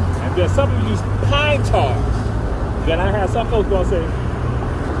 And then some people use pine tar. Then I had some folks going to say,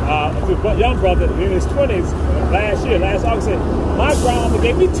 a young brother in his 20s last August, said, my grandmother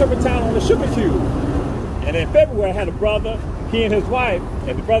gave me turpentine on a sugar cube. And in February, I had a brother, he and his wife,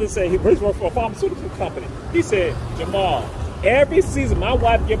 and the brother said he worked for a pharmaceutical company. He said, Jamal, every season my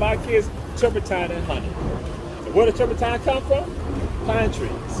wife give our kids turpentine and honey. And where does turpentine come from? Pine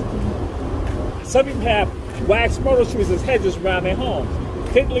trees. Some people have wax myrtle trees as hedges around their homes.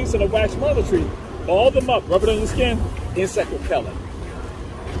 Take the leaves of the wax myrtle tree, ball them up, rub it on your skin, insect repellent.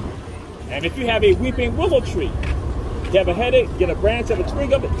 And if you have a weeping willow tree, you have a headache, get a branch of a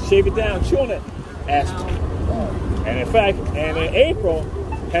twig of it, shave it down, chew on it, aspirin. And in fact, and in April,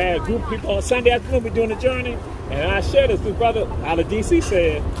 had a group of people on Sunday afternoon, we're doing a journey, and I shared this brother out of DC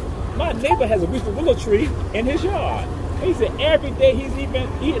said, my neighbor has a weeping willow tree in his yard. And he said, every day he's even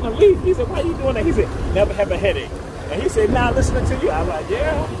eating a leaf. He said, why are you doing that? He said, never have a headache. And he said, now listening to you. I was like,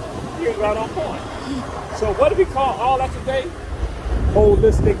 yeah, you're right on point. So what do we call all that today?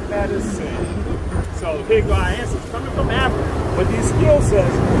 Holistic medicine. So here go our answers coming from Africa, but these skill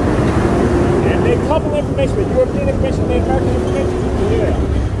sets, and they couple information with European information, and American information. Yeah.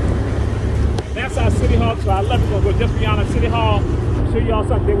 That's our city hall. So I love it. We'll go just beyond our city hall. Show y'all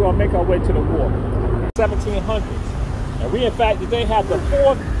something. Then we'll make our way to the war. 1700s, and we in fact today have the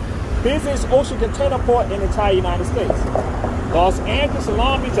 4th busiest ocean container port in the entire United States. Los Angeles and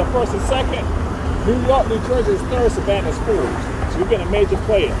Long Beach are 1st and 2nd. New York, New Jersey is 3rd. Savannah is 4th. So we've been a major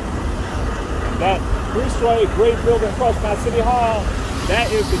player. That 3-story great building across my city hall,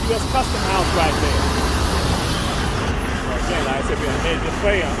 that is the U.S. Custom House right there. So again, like I said, we're a major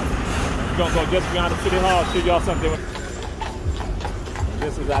player. We're going to go just beyond the city hall, show y'all something. And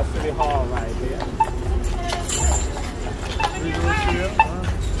this is our city hall right here.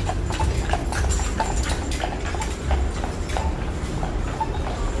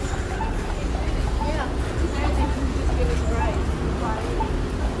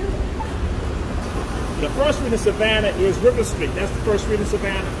 The first street in Savannah is River Street. That's the first street in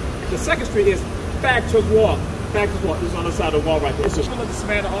Savannah. The second street is Factor's Walk. Factor's Walk is on the side of the wall right there. It's a street of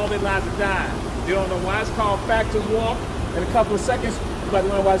Savannah, all their lives have died. You don't know why it's called Factor's Walk. In a couple of seconds, you might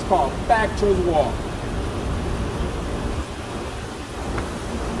wonder why it's called Factor's Walk.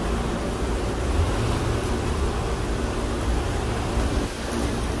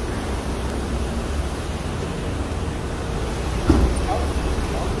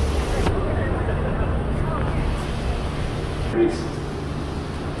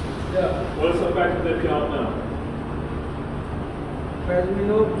 What's the fact that y'all know?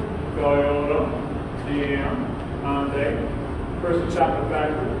 Toyota, GM, Hyundai, Person Chocolate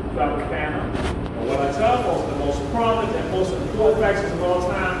Factory, Tropicana. And what I tell folks, the most prominent and most important factories of all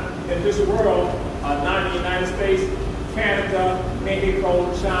time in this world are not in the United States, Canada,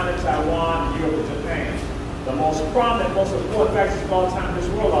 Mexico, China, Taiwan, Europe, and Japan. The most prominent, most important factories of all time in this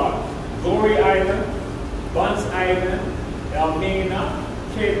world are Glory Island, Bunce Island, Elmina,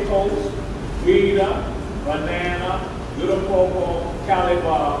 Cape Coast, Vida, Banana, Little Popo,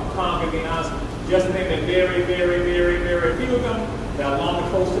 Calibar, Conga, just to name a very, very, very, very few of them that are along the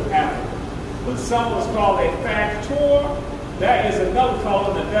coast of Africa. When someone is called a factor, that is another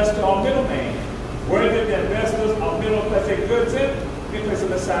called an investor or middleman. Where did the investors or middle place their goods in? They place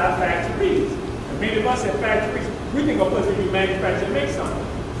them inside factories. And many of us in factories, we think of a place where you manufacture and make something.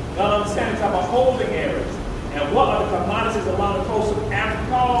 Not understanding type of holding areas. And what are the commodities along the coast of Africa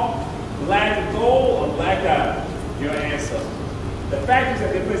called? Black gold or black iron? Your answer. The factories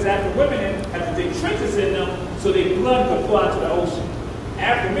that they place African women in have to dig trenches in them so their blood could flow out to the ocean.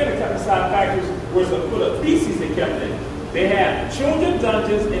 African men are kept inside factories where it's full of feces they kept in. They have children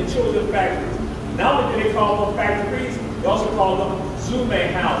dungeons and children factories. Not only do they call them factories, they also call them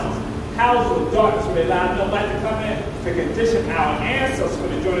Zume houses. Houses of darkness where they allow no light to come in to condition our ancestors for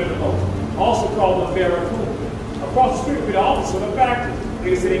the journey of the most. Also called them barracoon. Across the street, we also the factories.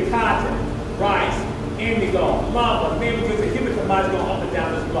 They say cotton, rice, indigo, lumber, many goods and human commodities going up and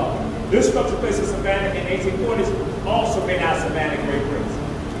down this block. This structure placed in Savannah in the 1840s also made out of Savannah Great Bricks.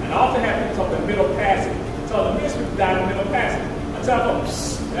 And I often have people talk the Middle Passage. Tell the ministry to die in the Middle Passage. I tell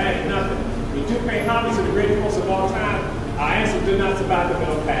them, that ain't nothing. We do pay homage to the greatest most of all time. Our ancestors did not survive the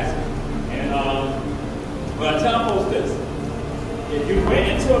Middle Passage. And but I tell folks this. If you went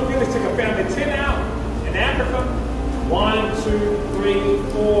into a village, took a family 10 out in Africa, 1, 2,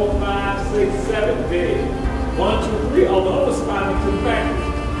 3, 4, 5, 6, 7, big. 1, 2, 3, all the other surviving to the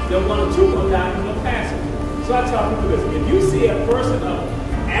factories. Then 1 or 2 go down in the passage. So I tell people this, if you see a person of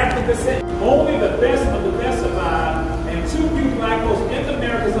African descent, only the best of the best survive, and 2 few black folks in the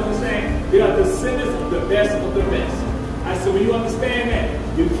Americas understand they are descendants of the best of the best. I said, when you understand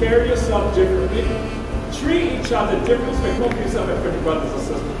that, you carry yourself differently, treat each other differently, so you treat yourself as your brothers and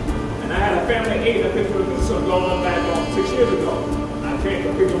sisters. And I had a family of 8 that picked up this going on back 6 years ago. I came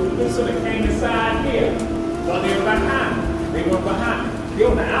from Pickle this so they came inside here. So they were behind. They went behind. They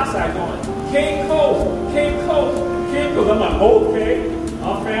on the outside going, King Coast, King Coast, King Coast. I'm like, okay,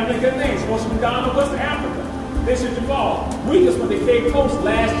 our family good names. Supposed to be down in West Africa. This is Jamal. We just went to Cape Coast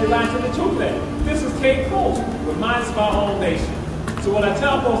last July to the Touré. This is Cape Coast. Reminds us of our own nation. So what I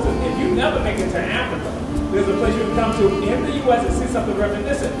tell folks is, if you never make it to Africa, there's a place you can come to in the U.S. and see something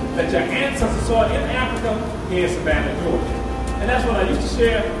reminiscent that your ancestors saw in Africa here in Savannah, Georgia. And that's what I used to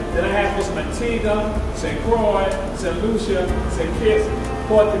share that I have with Antigua, St. Croix, St. Lucia, St. Kitts,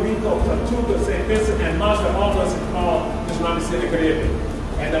 Puerto Rico, Tortuga, St. Vincent, and Monster, all of us called just around the Caribbean.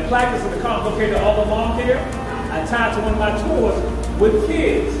 And the placards in the car located all along here, I tied to one of my tours with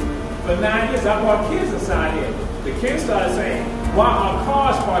kids. For 9 years, I brought kids inside here. The kids started saying, why are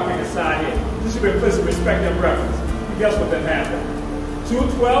cars parking inside here? This should be a place of respect and reverence. And guess what then happened? 2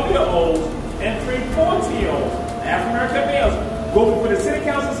 12-year-olds and 3 14-year-olds, African-American males, go before the city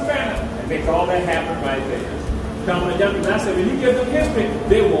council of Savannah and make all that happen right there. Coming to young people, I said, when you give them history,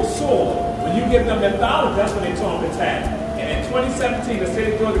 they will soar. When you give them mythology, that's when they tore them the tag. And in 2017, the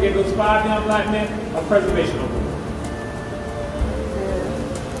state of Georgia gave those 5 young black men a preservation award.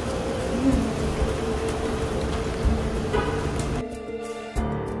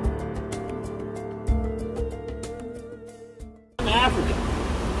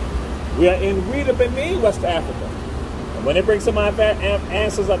 We are in Rita Benin, West Africa. And when they bring some of our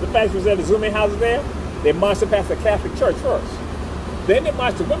ancestors of the factories there, the Zume houses there, they march them past the Catholic Church first. Then they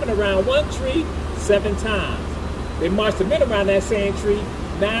march the women around one tree 7 times. They march the men around that same tree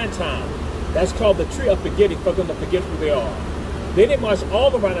 9 times. That's called the tree of forgetting, for them to forget who they are. Then they march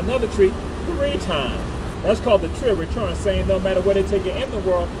all around another tree 3 times. That's called the tree of return, saying no matter where they take it in the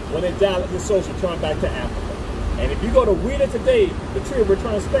world, when they die, let the souls return back to Africa. And if you go to Rita today, the tree of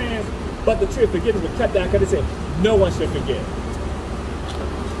return stands, but the tree of forgiveness was cut down because they said no one should forget.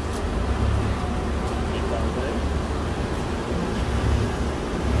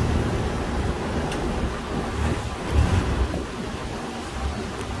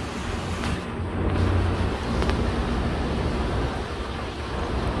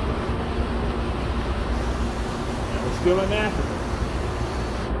 And we're still in Africa.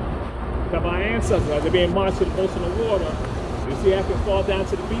 Because our ancestors, as they're being marched to the ocean of water, you see Africans fall down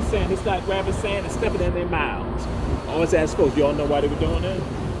to the beach sand, they start grabbing sand and stuffing it in their mouths. I always ask folks, you all know why they were doing that?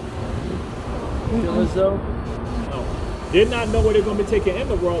 So? No. Did not know where they're going to be taking in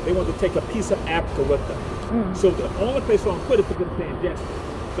the world. They wanted to take a piece of Africa with them. So the only place where I'm put it for them saying yes.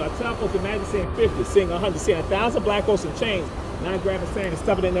 So I tell folks, imagine seeing 50, seeing 100, seeing 1,000 black folks in chains, not grabbing sand and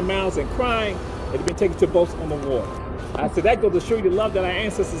stuffing it in their mouths and crying, and they've been taken to boats on the water. I said that goes to show you the love that our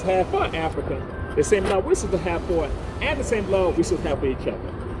ancestors had for Africa. The same love we're supposed to have for it, and the same love we're supposed to have for each other.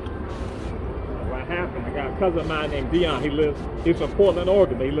 What happened? I got a cousin of mine named Dion. He's from Portland,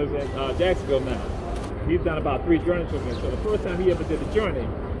 Oregon. He lives in Jacksonville now. He's done about 3 journeys with me. So the first time he ever did a journey,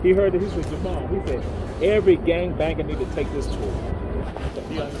 he heard that he was Jamal. He said, every gangbanger need to take this tour. So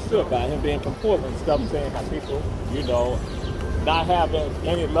he understood by him being from Portland, stuff saying how people, you know, not having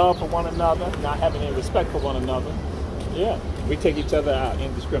any love for one another, not having any respect for one another. Yeah, we take each other out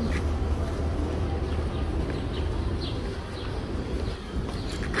indiscriminately.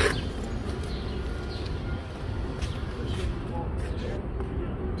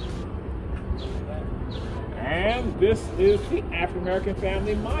 This is the African American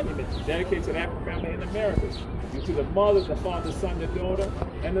Family Monument, dedicated to the African family in America. You see the mother, the father, son, the daughter,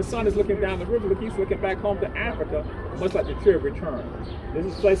 and the son is looking down the river. He's looking back home to Africa, much like the tree of return. This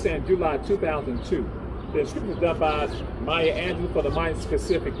is placed in July 2002. The inscription was done by Maya Angelou for the monument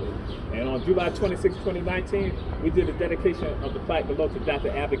specifically. And on July 26, 2019, we did a dedication of the plaque below to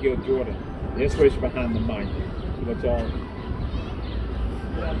Dr. Abigail Jordan, the inspiration behind the monument. You want y'all?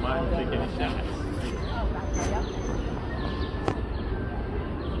 Yeah, mind taking a shot.